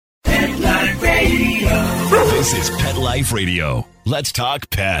This is Pet Life Radio. Let's talk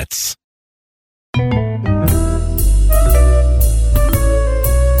pets.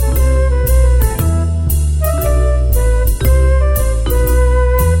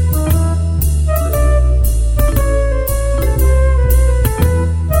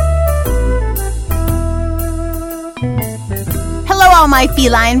 Hello, my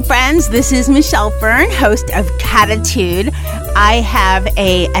feline friends. This is Michelle Fern, host of Catitude. I have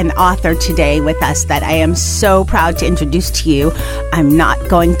an author today with us that I am so proud to introduce to you. I'm not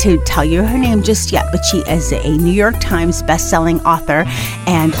going to tell you her name just yet, but she is a New York Times best-selling author,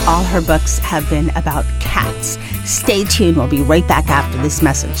 and all her books have been about cats. Stay tuned. We'll be right back after this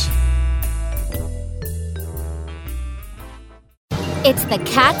message. It's the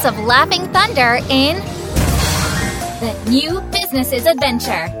Cats of Laughing Thunder in The New Businesses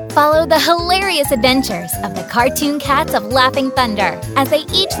Adventure. Follow the hilarious adventures of the cartoon cats of Laughing Thunder as they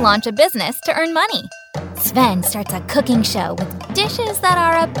each launch a business to earn money. Sven starts a cooking show with dishes that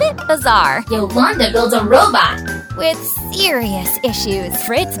are a bit bizarre. Yolanda builds a robot with serious issues.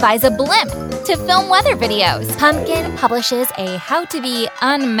 Fritz buys a blimp to film weather videos. Pumpkin publishes a how-to-be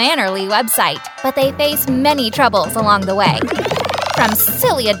unmannerly website, but they face many troubles along the way. From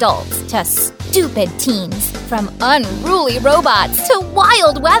silly adults to stupid teens, from unruly robots to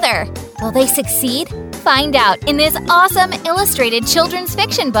wild weather. Will they succeed? Find out in this awesome illustrated children's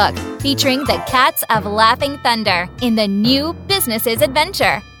fiction book featuring the Cats of Laughing Thunder in The New Businesses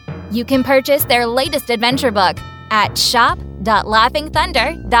Adventure. You can purchase their latest adventure book at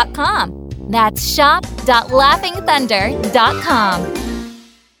shop.laughingthunder.com. That's shop.laughingthunder.com.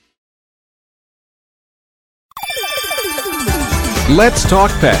 Let's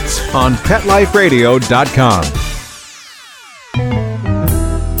Talk Pets on PetLifeRadio.com.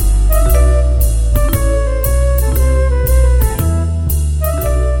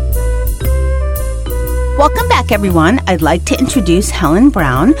 Welcome back, everyone. I'd like to introduce Helen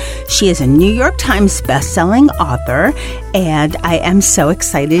Brown. She is a New York Times best-selling author, and I am so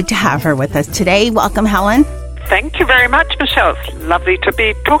excited to have her with us today. Welcome, Helen. Thank you very much, Michelle. It's lovely to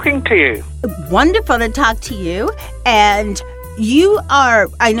be talking to you. Wonderful to talk to you. And you are,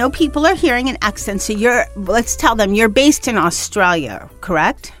 I know people are hearing an accent, so let's tell them, you're based in Australia,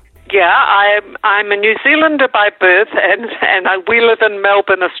 correct? Yeah, I'm a New Zealander by birth, and we live in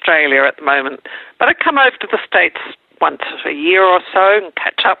Melbourne, Australia at the moment. But I come over to the States once a year or so and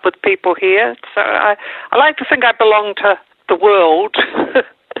catch up with people here. So I like to think I belong to the world.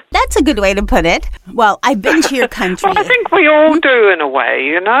 That's a good way to put it. Well, I've been to your country. Well, I think we all do in a way,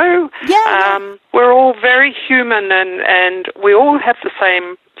 you know? Yeah. We're all very human, and we all have the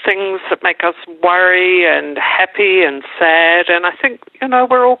same things that make us worry and happy and sad, and I think, you know,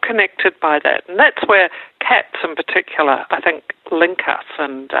 we're all connected by that. And that's where cats in particular, I think, link us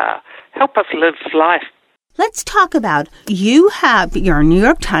and help us live life. Let's talk about, you're a New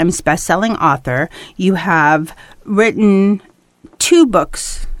York Times bestselling author. You have written 2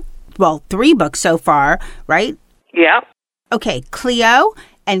 books, well, 3 books so far, right? Yeah. Okay, Cleo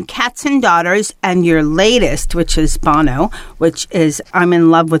and Cats and Daughters, and your latest, which is Bono, which is, I'm in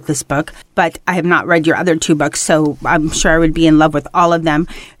love with this book, but I have not read your other 2 books, so I'm sure I would be in love with all of them.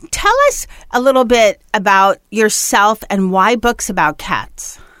 Tell us a little bit about yourself and why books about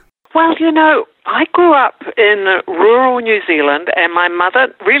cats. Well, you know, I grew up in rural New Zealand, and my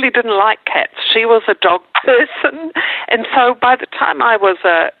mother really didn't like cats. She was a dog person, and so by the time I was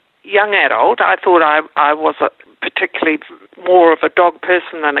a young adult, I thought I was particularly more of a dog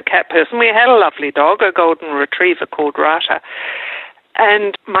person than a cat person. We had a lovely dog, a golden retriever called Rata.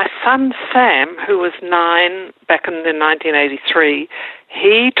 And my son Sam, who was 9 back in 1983,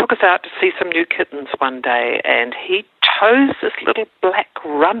 he took us out to see some new kittens one day, and he chose this little black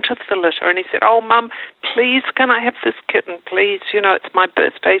runt of the litter, and he said, "Oh, Mum, please, can I have this kitten, please? You know, it's my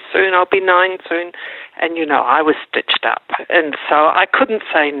birthday soon. I'll be 9 soon." And, you know, I was stitched up. And so I couldn't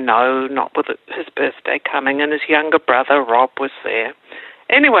say no, not with his birthday coming, and his younger brother, Rob, was there.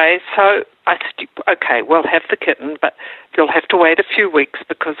 Anyway, so I said, "Okay, we'll have the kitten, but you'll have to wait a few weeks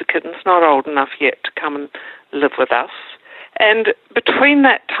because the kitten's not old enough yet to come and live with us." And between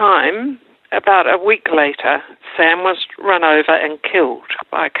that time, about a week later, Sam was run over and killed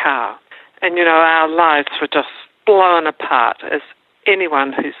by a car. And, you know, our lives were just blown apart, as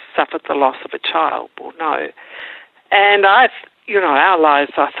anyone who's suffered the loss of a child will know. And I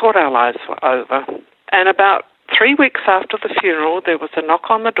thought our lives were over. And about 3 weeks after the funeral, there was a knock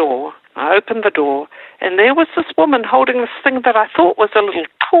on the door. I opened the door, and there was this woman holding this thing that I thought was a little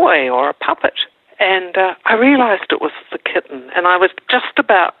toy or a puppet. And I realised it was the kitten, and I was just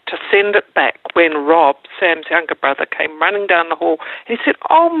about to send it back when Rob, Sam's younger brother, came running down the hall. He said,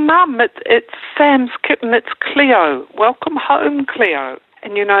 "Oh, Mum, it's Sam's kitten, it's Cleo. Welcome home, Cleo."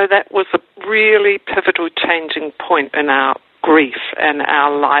 And, that was a really pivotal changing point in our grief and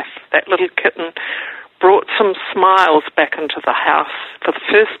our life. That little kitten brought some smiles back into the house for the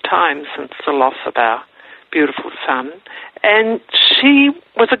first time since the loss of our beautiful son. And she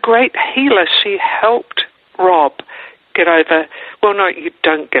was a great healer. She helped Rob get over, well, no, you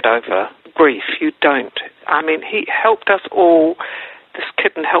don't get over grief. You don't. I mean, he helped us all, this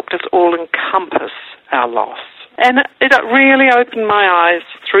kitten helped us all encompass our loss. And it really opened my eyes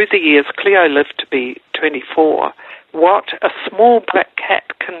through the years. Cleo lived to be 24. What a small black cat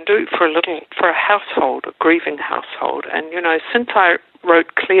can do for a household, a grieving household. And, since I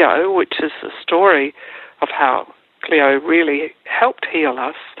wrote Cleo, which is the story of how Cleo really helped heal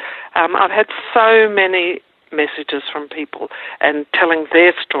us, I've had so many messages from people and telling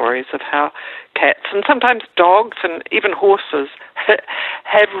their stories of how cats and sometimes dogs and even horses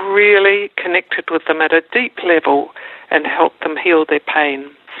have really connected with them at a deep level and helped them heal their pain.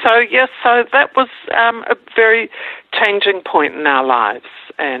 So, yes, so that was a very changing point in our lives.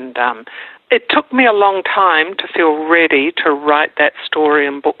 And it took me a long time to feel ready to write that story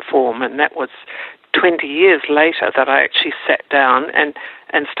in book form, and that was 20 years later that I actually sat down and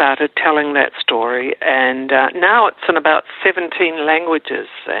started telling that story. And now it's in about 17 languages,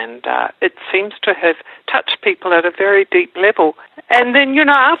 and it seems to have touched people at a very deep level. And then,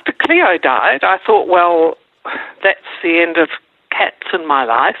 after Cleo died, I thought, well, that's the end of cats in my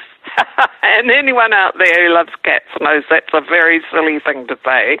life. And anyone out there who loves cats knows that's a very silly thing to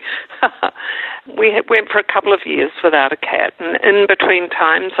say. We went for a couple of years without a cat, and in between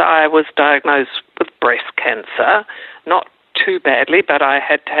times I was diagnosed with breast cancer, not too badly, but I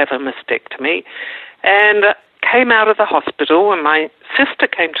had to have a mastectomy, and came out of the hospital, and my sister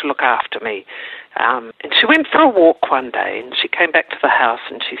came to look after me. And she went for a walk one day, and she came back to the house,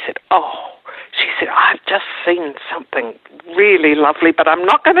 and she said, "I've just seen something really lovely, but I'm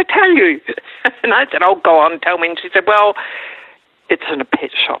not going to tell you." And I said, "Oh, go on, tell me." And she said, "Well, it's in a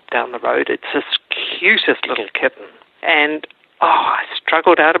pet shop down the road. It's this cutest little kitten." And, I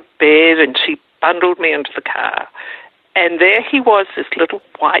struggled out of bed, and she bundled me into the car. And there he was, this little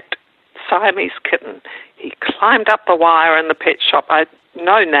white Siamese kitten. He climbed up the wire in the pet shop. I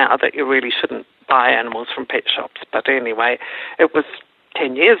know now that you really shouldn't buy animals from pet shops, but anyway, it was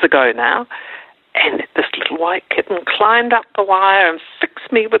 10 years ago now. And this little white kitten climbed up the wire and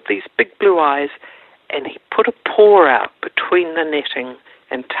fixed me with these big blue eyes, and he put a paw out between the netting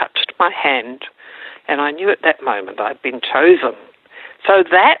and touched my hand, and I knew at that moment I'd been chosen. So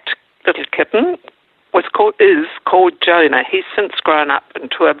that little kitten is called Jonah. He's since grown up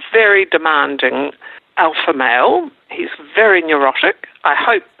into a very demanding alpha male. He's very neurotic. I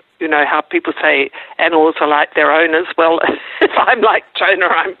hope you know how people say animals are like their owners. Well, if I'm like Jonah,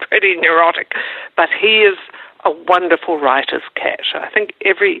 I'm pretty neurotic. But he is a wonderful writer's cat. I think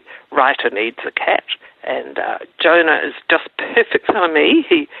every writer needs a cat. And Jonah is just perfect for me.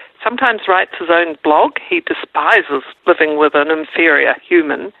 He sometimes writes his own blog. He despises living with an inferior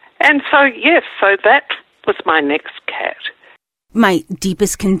human. And so, yes, so that was my next cat. My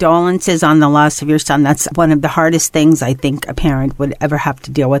deepest condolences on the loss of your son. That's one of the hardest things I think a parent would ever have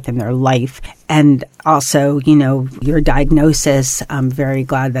to deal with in their life. And also, you know, your diagnosis, I'm very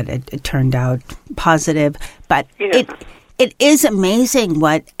glad that it turned out positive. But yeah. It is amazing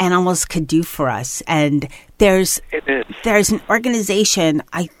what animals could do for us. And there's an organization,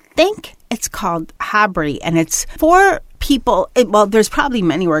 I think it's called Habri, and it's for people. Well, there's probably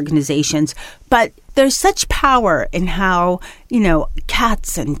many organizations, but there's such power in how, you know,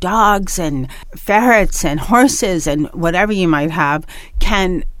 cats and dogs and ferrets and horses and whatever you might have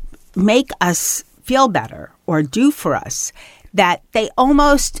can make us feel better or do for us. That they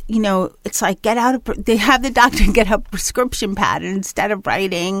almost, you know, it's like they have the doctor get a prescription pad, and instead of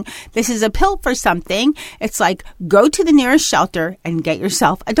writing, this is a pill for something, it's like, go to the nearest shelter and get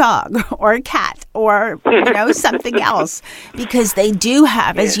yourself a dog or a cat or, you know, something else. Because they do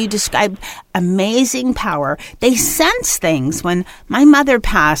have, as you described, amazing power. They sense things. When my mother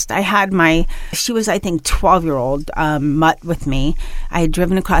passed, she was, I think, 12-year-old mutt with me. I had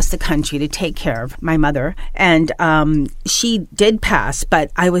driven across the country to take care of my mother, and she did pass,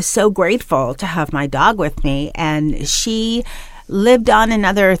 but I was so grateful to have my dog with me, and she lived on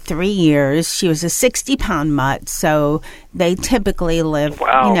another 3 years. She was a 60-pound mutt, so they typically live,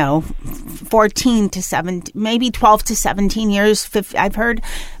 14 to 17, maybe 12 to 17 years, I've heard.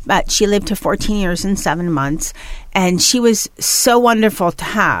 But she lived to 14 years and 7 months, and she was so wonderful to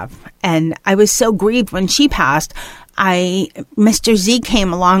have. And I was so grieved when she passed. Mr. Z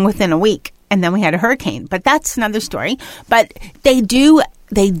came along within a week, and then we had a hurricane. But that's another story. But they do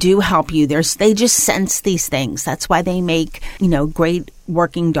help you. They just sense these things. That's why they make, great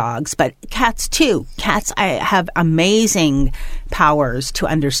working dogs. But cats too. Cats have amazing powers to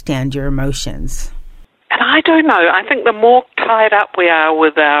understand your emotions. And I don't know. I think the more tied up we are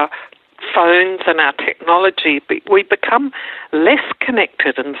with our phones and our technology, we become less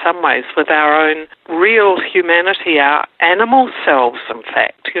connected in some ways with our own real humanity, our animal selves, in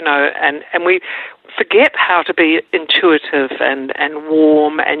fact, and we forget how to be intuitive and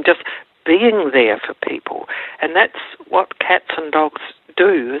warm and just being there for people. And that's what cats and dogs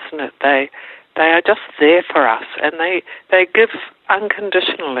do, isn't it? They are just there for us, and they give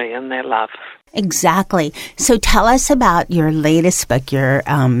unconditionally in their love. Exactly. So tell us about your latest book, your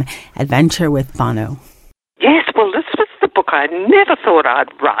adventure with Bono. Yes, well, this was the book I never thought I'd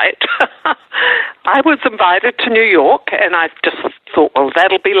write. I was invited to New York, and I just thought, well,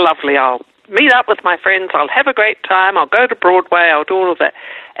 that'll be lovely. I'll meet up with my friends. I'll have a great time. I'll go to Broadway. I'll do all of that.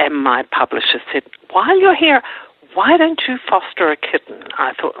 And my publisher said, while you're here, why don't you foster a kitten?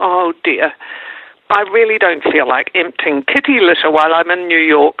 I thought, oh, dear. I really don't feel like emptying kitty litter while I'm in New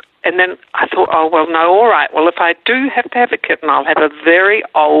York. And then I thought, oh, well, no, all right. Well, if I do have to have a kitten, I'll have a very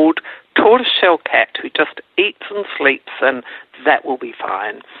old tortoiseshell cat who just eats and sleeps, and that will be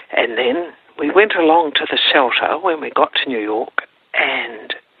fine. And then we went along to the shelter when we got to New York,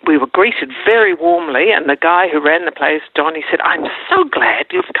 and we were greeted very warmly, and the guy who ran the place, Johnny, said, I'm so glad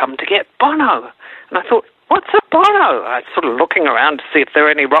you've come to get Bono. And I thought, what's a Bono? I was sort of looking around to see if there were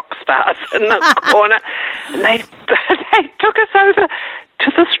any rock stars in the corner. And they took us over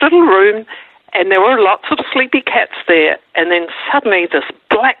to this little room, and there were lots of sleepy cats there, and then suddenly this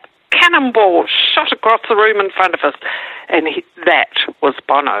black cannonball shot across the room in front of us, and that was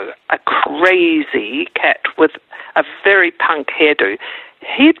Bono, a crazy cat with a very punk hairdo.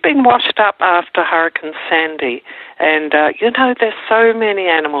 He'd been washed up after Hurricane Sandy, and there's so many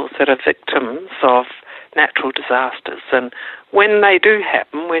animals that are victims of natural disasters, and when they do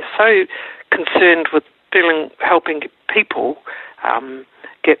happen, we're so concerned with helping people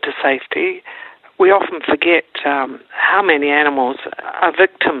get to safety. We often forget how many animals are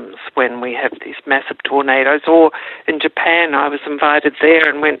victims when we have these massive tornadoes. Or in Japan, I was invited there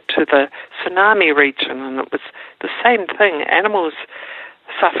and went to the tsunami region, and it was the same thing. Animals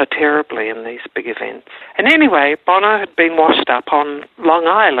suffer terribly in these big events. And anyway, Bono had been washed up on Long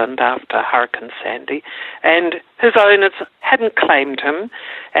Island after Hurricane Sandy, and his owners hadn't claimed him,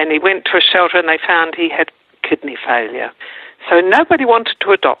 and he went to a shelter and they found he had kidney failure. So nobody wanted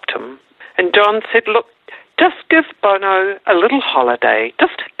to adopt him. And John said, look, just give Bono a little holiday.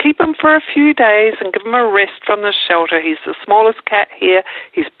 Just keep him for a few days and give him a rest from the shelter. He's the smallest cat here.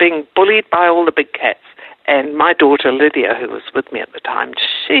 He's being bullied by all the big cats. And my daughter Lydia, who was with me at the time,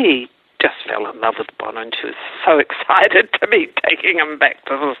 she just fell in love with Bono, and she was so excited to be taking him back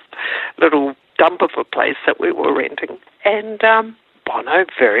to this little dump of a place that we were renting. And Bono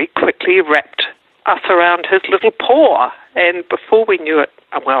very quickly wrapped us around his little paw. And before we knew it,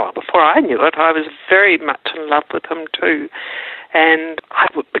 before I knew it, I was very much in love with him too. And I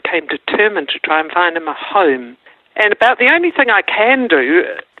became determined to try and find him a home. And about the only thing I can do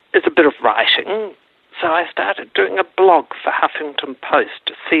is a bit of writing. So I started doing a blog for Huffington Post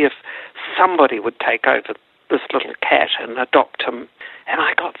to see if somebody would take over this little cat and adopt him. And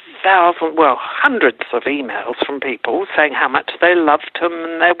I got hundreds of emails from people saying how much they loved him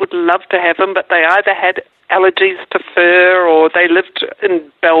and they would love to have him, but they either had allergies to fur or they lived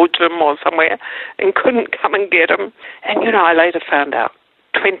in Belgium or somewhere and couldn't come and get him. And, I later found out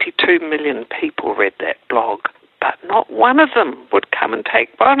 22 million people read that blog, but not one of them would come and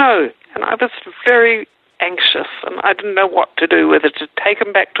take Bono. And I was very anxious, and I didn't know what to do, whether to take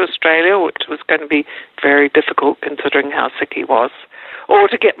him back to Australia, which was going to be very difficult considering how sick he was, or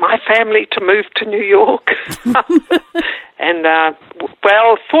to get my family to move to New York. And,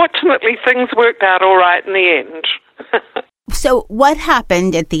 fortunately, things worked out all right in the end. So what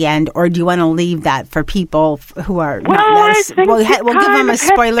happened at the end, or do you want to leave that for people who are I think we'll give them a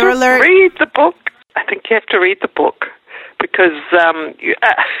spoiler alert. Read the book. I think you have to read the book, because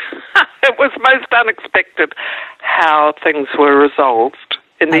it was most unexpected how things were resolved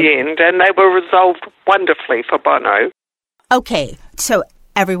in the end, and they were resolved wonderfully for Bono. Okay, so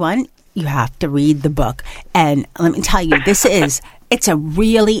everyone, you have to read the book. And let me tell you, it's a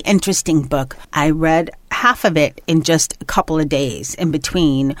really interesting book. I read half of it in just a couple of days in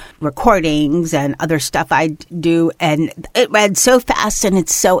between recordings and other stuff I do. And it read so fast and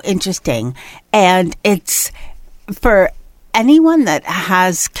it's so interesting. And it's for anyone that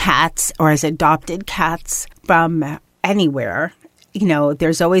has cats or has adopted cats from anywhere.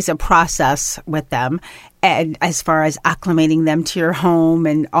 There's always a process with them. And as far as acclimating them to your home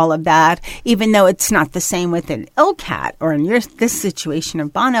and all of that, even though it's not the same with an ill cat or in this situation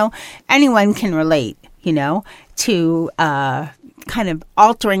of Bono, anyone can relate, to kind of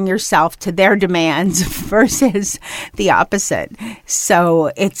altering yourself to their demands versus the opposite.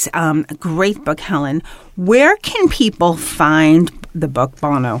 So it's a great book, Helen. Where can people find the book,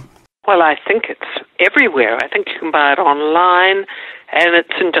 Bono? Well, I think it's everywhere. I think you can buy it online, and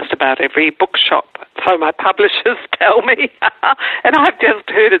it's in just about every bookshop. So my publishers tell me. And I've just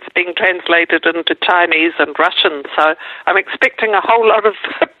heard it's being translated into Chinese and Russian. So I'm expecting a whole lot of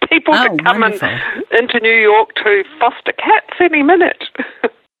people to come into New York to foster cats any minute.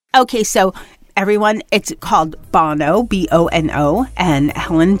 Okay, so everyone, it's called Bono, B-O-N-O, and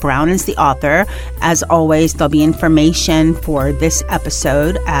Helen Brown is the author. As always, there'll be information for this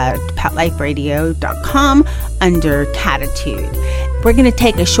episode at PetLifeRadio.com under Catitude. We're going to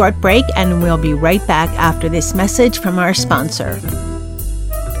take a short break, and we'll be right back after this message from our sponsor.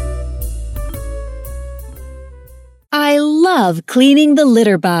 I love cleaning the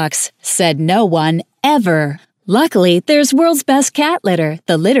litter box, said no one ever. Luckily, there's World's Best Cat Litter,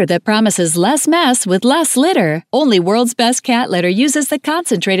 the litter that promises less mess with less litter. Only World's Best Cat Litter uses the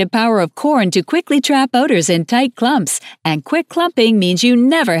concentrated power of corn to quickly trap odors in tight clumps. And quick clumping means you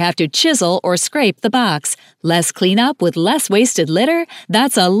never have to chisel or scrape the box. Less cleanup with less wasted litter?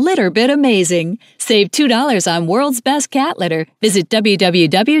 That's a litter bit amazing. Save $2 on World's Best Cat Litter. Visit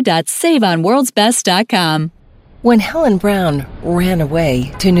www.saveonworldsbest.com. When Helen Brown ran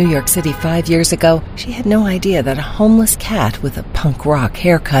away to New York City 5 years ago, she had no idea that a homeless cat with a punk rock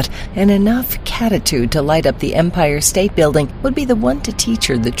haircut and enough catitude to light up the Empire State Building would be the one to teach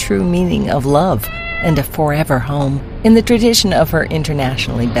her the true meaning of love and a forever home. In the tradition of her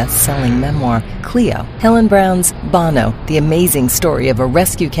internationally best-selling memoir, Cleo, Helen Brown's Bono, the amazing story of a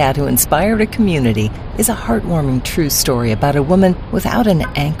rescue cat who inspired a community, is a heartwarming true story about a woman without an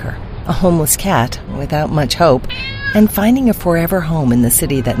anchor, a homeless cat without much hope, and finding a forever home in the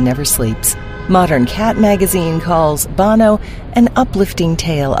city that never sleeps. Modern Cat magazine calls Bono an uplifting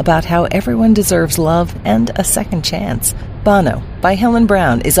tale about how everyone deserves love and a second chance. Bono by Helen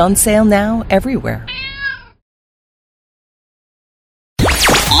Brown is on sale now everywhere.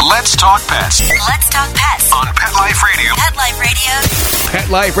 Let's talk pets. Let's talk pets On Pet Life Radio. Pet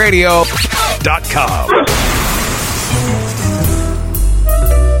Life Radio. PetLifeRadio.com.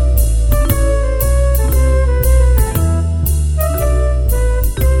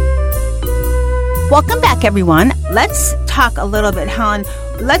 Welcome back, everyone. Let's talk a little bit, Helen.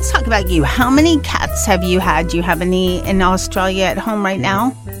 Let's talk about you. How many cats have you had? Do you have any in Australia at home right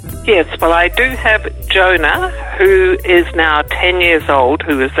now? Yes, well, I do have Jonah, who is now 10 years old,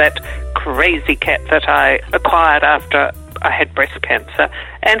 who is that crazy cat that I acquired after I had breast cancer.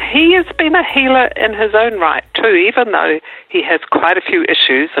 And he has been a healer in his own right, too, even though he has quite a few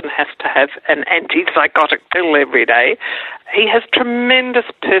issues and has to have an antipsychotic pill every day. He has tremendous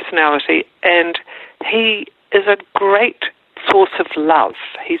personality, and he is a great source of love.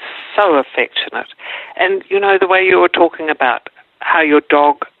 He's so affectionate. And, you know, the way you were talking about how your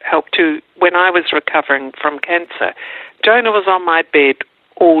dog helped you when I was recovering from cancer, Jonah was on my bed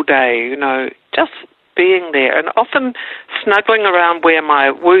all day, you know, just being there and often snuggling around where my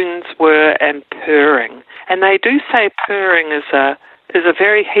wounds were and purring. And they do say purring is a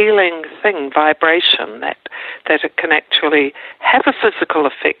very healing thing, vibration, that it can actually have a physical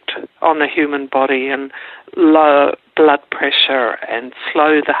effect on the human body and lower blood pressure and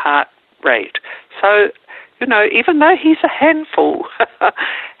slow the heart rate. So, you know, even though he's a handful,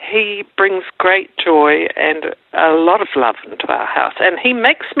 he brings great joy and a lot of love into our house. And he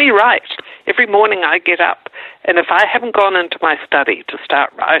makes me write. Every morning I get up, and if I haven't gone into my study to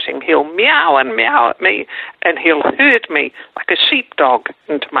start writing, he'll meow and meow at me, and he'll herd me like a sheepdog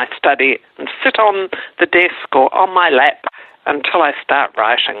into my study and sit on the desk or on my lap until I start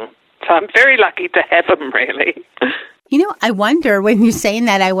writing. So I'm very lucky to have him, really. You know, I wonder, when you're saying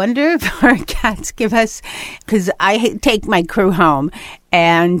that, I wonder if our cats give us, because I take my crew home,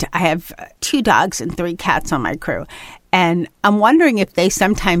 and I have 2 dogs and 3 cats on my crew. And I'm wondering if they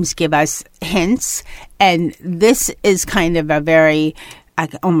sometimes give us hints. And this is kind of a very,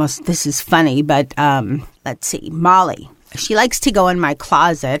 this is funny, but let's see, Molly. She likes to go in my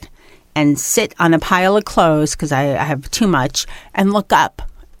closet and sit on a pile of clothes because I have too much and look up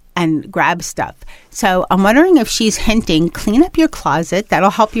and grab stuff. So I'm wondering if she's hinting, clean up your closet. That'll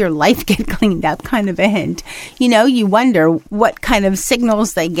help your life get cleaned up, kind of a hint. You know, you wonder what kind of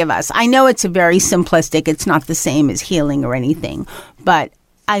signals they give us. I know it's a very simplistic. It's not the same as healing or anything. But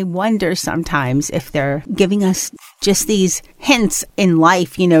I wonder sometimes if they're giving us just these hints in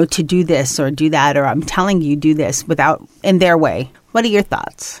life, you know, to do this or do that, or I'm telling you do this without in their way. What are your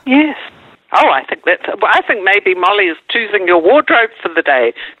thoughts? Yes. Oh, I think maybe Molly is choosing your wardrobe for the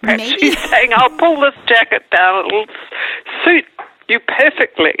day. Perhaps Maybe. she's saying, I'll pull this jacket down. It'll suit you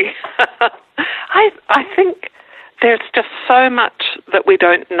perfectly. I think there's just so much that we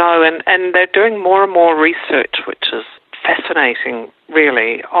don't know, and they're doing more and more research, which is fascinating,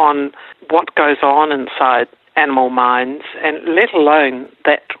 really, on what goes on inside animal minds, and let alone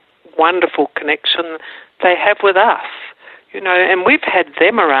that wonderful connection they have with us. You know, and we've had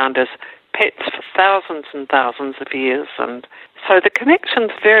them around as pets for thousands and thousands of years, and so the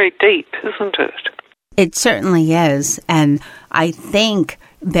connection's very deep, isn't it? It certainly is, and I think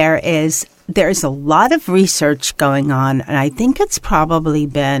there's a lot of research going on, and I think it's probably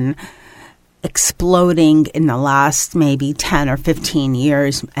been exploding in the last maybe 10 or 15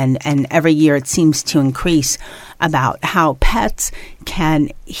 years, and every year it seems to increase, about how pets can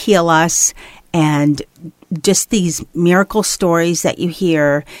heal us, and just these miracle stories that you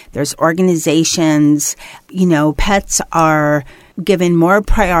hear. There's organizations, you know, pets are given more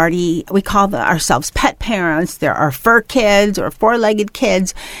priority. We call ourselves pet parents. There are fur kids or four-legged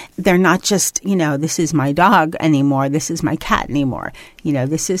kids. They're not just, you know, this is my dog anymore. This is my cat anymore. You know,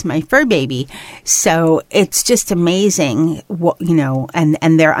 this is my fur baby. So it's just amazing, you know,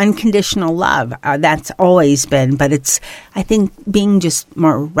 and their unconditional love. That's always been, but it's, I think, being just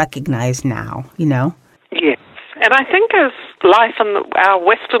more recognized now, you know? Yes. And I think as life and our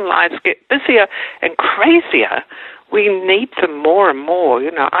Western lives get busier and crazier, we need them more and more.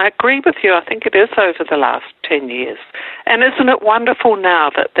 You know, I agree with you. I think it is over the last 10 years. And isn't it wonderful now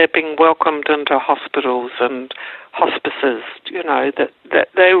that they're being welcomed into hospitals and hospices, you know, that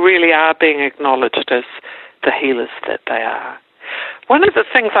they really are being acknowledged as the healers that they are. One of the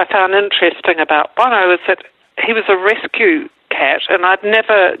things I found interesting about Bono is that he was a rescue cat, and I'd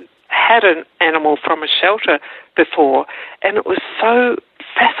never had an animal from a shelter before, and it was so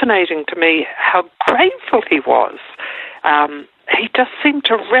fascinating to me how grateful he was. He just seemed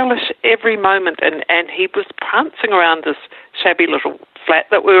to relish every moment, and he was prancing around this shabby little flat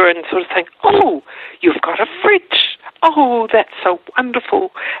that we were in, sort of saying, oh, you've got a fridge. Oh, that's so wonderful.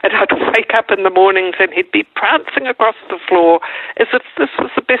 And I'd wake up in the mornings and he'd be prancing across the floor as if this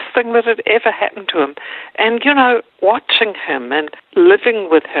was the best thing that had ever happened to him. And, you know, watching him and living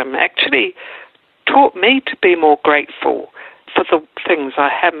with him actually taught me to be more grateful for the things I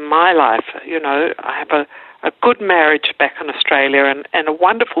have in my life. You know, I have a good marriage back in Australia and a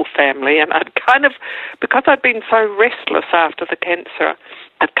wonderful family, and I'd kind of, because I'd been so restless after the cancer,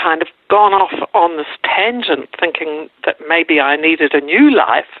 I'd kind of gone off on this tangent thinking that maybe I needed a new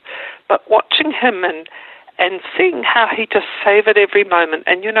life, but watching him and seeing how he just savoured every moment,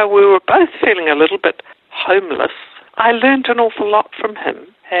 and you know, we were both feeling a little bit homeless, I learned an awful lot from him,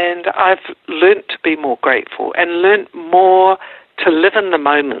 and I've learnt to be more grateful and learnt more to live in the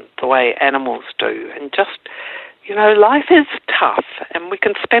moment the way animals do. And just, you know, life is tough, and we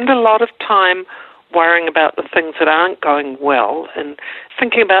can spend a lot of time worrying about the things that aren't going well and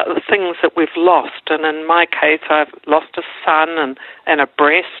thinking about the things that we've lost. And in my case, I've lost a son and a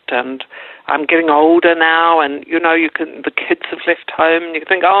breast, and I'm getting older now, and, you know, the kids have left home, and you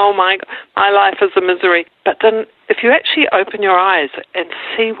think, oh, my life is a misery. But then if you actually open your eyes and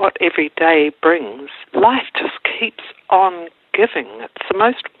see what every day brings, life just keeps on giving. It's the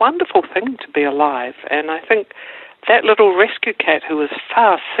most wonderful thing to be alive. And I think that little rescue cat, who was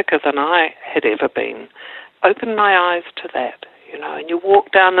far sicker than I had ever been, opened my eyes to that. You know, and you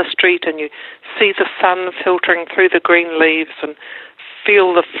walk down the street and you see the sun filtering through the green leaves and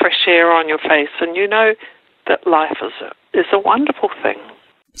feel the fresh air on your face, and you know that life is a wonderful thing.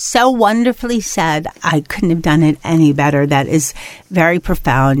 So wonderfully said. I couldn't have done it any better. That is very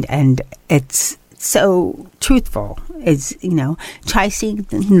profound, and it's so truthful. Is, you know, try seeing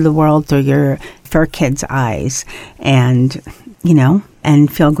the world through your fur kid's eyes, and, you know,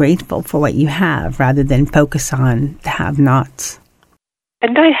 and feel grateful for what you have rather than focus on the have-nots.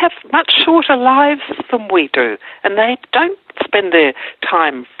 And they have much shorter lives than we do, and they don't spend their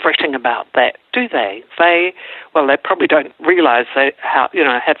time fretting about that, do they? They probably don't realise they have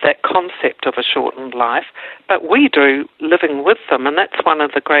that concept of a shortened life, but we do, living with them, and that's one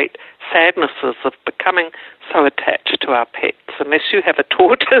of the great sadnesses of becoming so attached to our pets. Unless you have a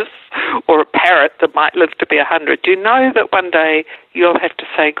tortoise or a parrot that might live to be 100, you know that one day you'll have to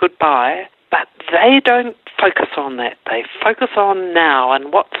say goodbye. But they don't focus on that. They focus on now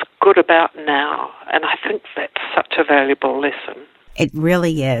and what's good about now. And I think that's such a valuable lesson. It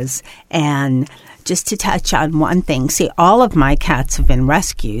really is. And just to touch on one thing, see, all of my cats have been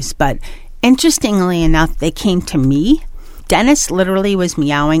rescues, but interestingly enough, they came to me. Dennis literally was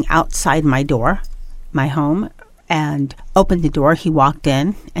meowing outside my door, my home, and opened the door. He walked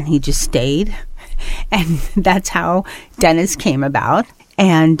in and he just stayed. And that's how Dennis came about.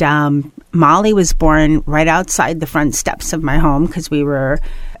 And Molly was born right outside the front steps of my home because we were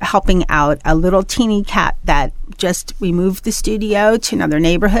helping out a little teeny cat that we moved the studio to another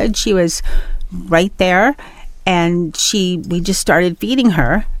neighborhood. She was right there, and we just started feeding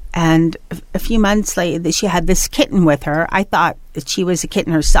her. And a few months later, she had this kitten with her. I thought that she was a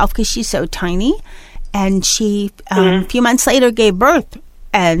kitten herself because she's so tiny. And she, a few months later, gave birth,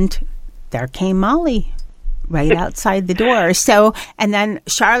 and there came Molly. Right outside the door. So, and then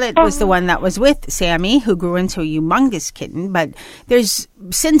Charlotte was the one that was with Sammy, who grew into a humongous kitten. But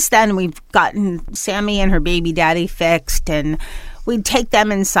since then, we've gotten Sammy and her baby daddy fixed, and we'd take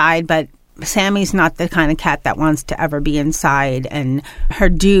them inside, but Sammy's not the kind of cat that wants to ever be inside, and her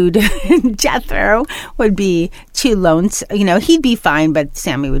dude, Jethro, would be too lonesome. He'd be fine, but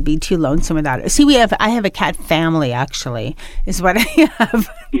Sammy would be too lonesome without her. See, I have a cat family, actually, is what I have.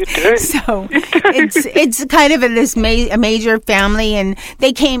 You do? So it's kind of a major family, and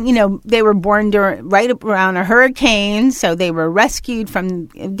they came, they were born right around a hurricane, so they were rescued from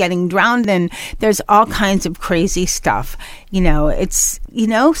getting drowned, and there's all kinds of crazy stuff.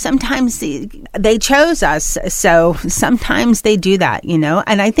 Sometimes they chose us, so sometimes they do that,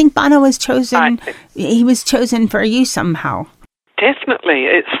 and I think Bono was chosen. He was chosen for you somehow. Definitely,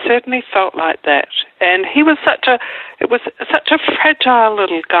 it certainly felt like that. And he was such a fragile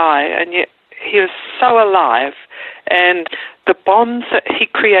little guy, and yet he was so alive. And the bonds that he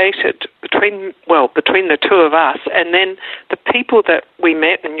created between the two of us, and then the people that we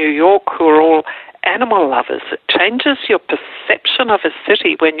met in New York who are all animal lovers. It changes your perception of a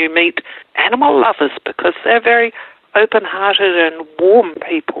city when you meet animal lovers, because they're very open-hearted and warm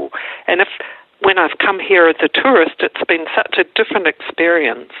people. And when I've come here as a tourist, it's been such a different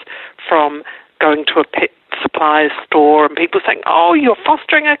experience from going to a pet supply store and people saying, "Oh, you're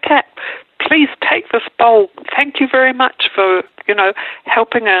fostering a cat. Please take this bowl. Thank you very much for,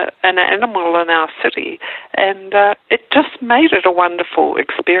 helping an animal in our city." And it just made it a wonderful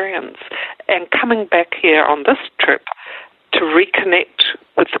experience. And coming back here on this trip to reconnect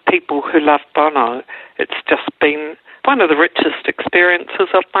with the people who love Bono, it's just been one of the richest experiences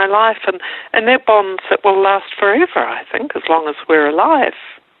of my life. And they're bonds that will last forever, I think, as long as we're alive.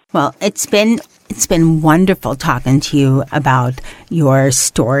 Well, it's been wonderful talking to you about your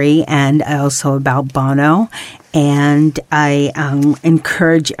story and also about Bono. And I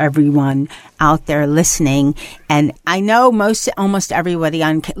encourage everyone out there listening. And I know almost everybody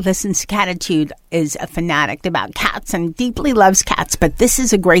listens to Catitude is a fanatic about cats and deeply loves cats. But this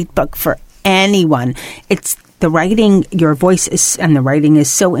is a great book for anyone. It's the writing, your voice and the writing is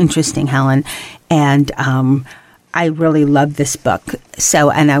so interesting, Helen. And I really love this book.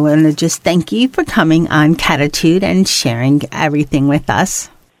 And I want to just thank you for coming on Catitude and sharing everything with us.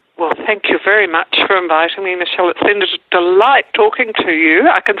 Well, thank you very much for inviting me, Michelle. It's been a delight talking to you.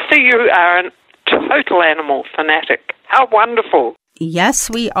 I can see you are a total animal fanatic. How wonderful. Yes,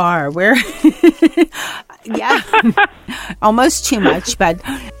 we are. We're, almost too much. But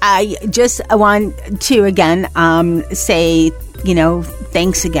I just want to, again, say,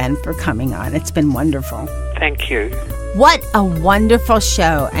 thanks again for coming on. It's been wonderful. Thank you. What a wonderful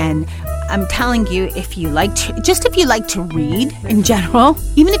show. And I'm telling you, if you like to read in general,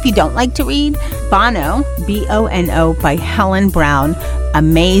 even if you don't like to read, Bono, B-O-N-O, by Helen Brown,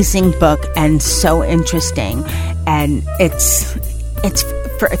 amazing book and so interesting. And it's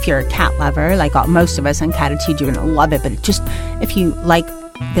for if you're a cat lover, like most of us on Catitude, you're going to love it. But just if you like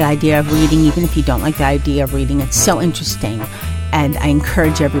the idea of reading, even if you don't like the idea of reading, it's so interesting. And I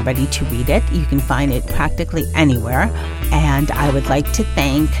encourage everybody to read it. You can find it practically anywhere. And I would like to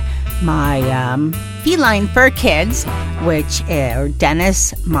thank my feline fur kids, which are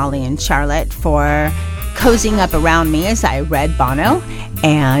Dennis, Molly, and Charlotte, for cozying up around me as I read Bono.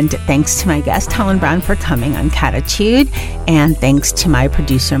 And thanks to my guest, Helen Brown, for coming on Catitude. And thanks to my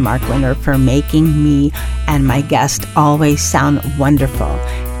producer, Mark Winter, for making me and my guest always sound wonderful.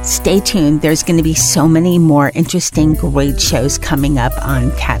 Stay tuned. There's going to be so many more interesting, great shows coming up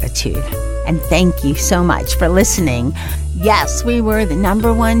on Catitude. And thank you so much for listening. Yes, we were the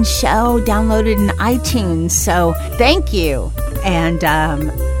 #1 show downloaded in iTunes, so thank you. And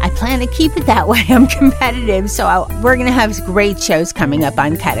I plan to keep it that way. I'm competitive, so we're going to have great shows coming up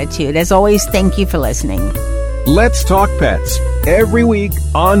on Catitude. As always, thank you for listening. Let's Talk Pets, every week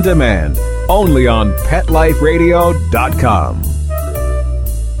on demand, only on PetLifeRadio.com.